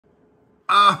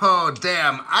Oh,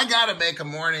 damn. I gotta make a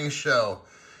morning show.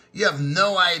 You have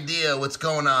no idea what's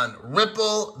going on.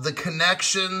 Ripple, the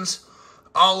connections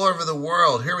all over the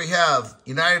world. Here we have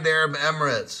United Arab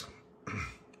Emirates.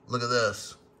 Look at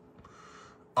this.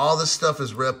 All this stuff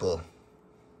is Ripple.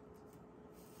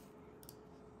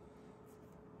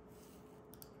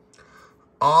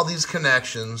 All these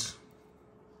connections.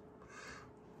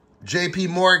 JP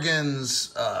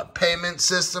Morgan's payment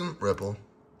system, Ripple.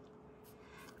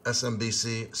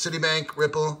 SMBC, Citibank,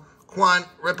 Ripple, Quant,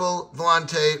 Ripple,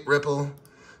 Volante, Ripple.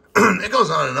 It goes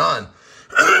on and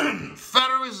on.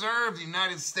 Federal Reserve, the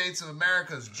United States of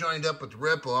America, has joined up with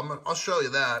Ripple. I'll show you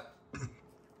that.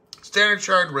 Standard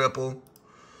Chartered, Ripple.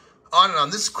 On and on.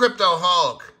 This is Crypto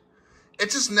Hulk. It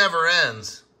just never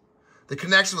ends. The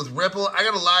connection with Ripple. I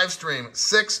got a live stream,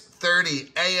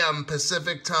 6:30 a.m.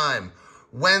 Pacific time,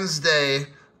 Wednesday,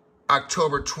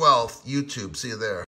 October 12th, YouTube. See you there.